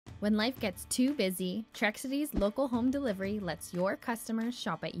When life gets too busy, Trexity's local home delivery lets your customers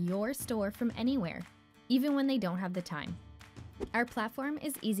shop at your store from anywhere, even when they don't have the time. Our platform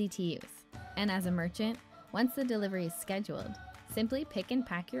is easy to use, and as a merchant, once the delivery is scheduled, simply pick and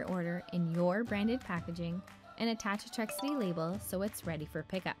pack your order in your branded packaging and attach a Trexity label so it's ready for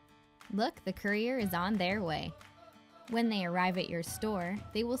pickup. Look, the courier is on their way. When they arrive at your store,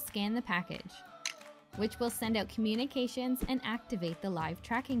 they will scan the package, which will send out communications and activate the live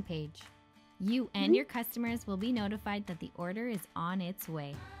tracking page. You and your customers will be notified that the order is on its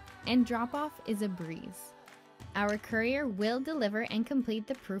way, and drop-off is a breeze. Our courier will deliver and complete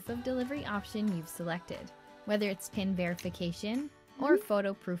the proof of delivery option you've selected, whether it's PIN verification or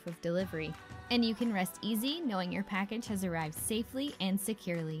photo proof of delivery, and you can rest easy knowing your package has arrived safely and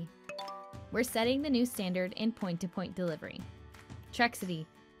securely. We're setting the new standard in point-to-point delivery. Trexity,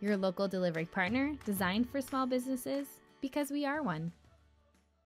 your local delivery partner designed for small businesses because we are one.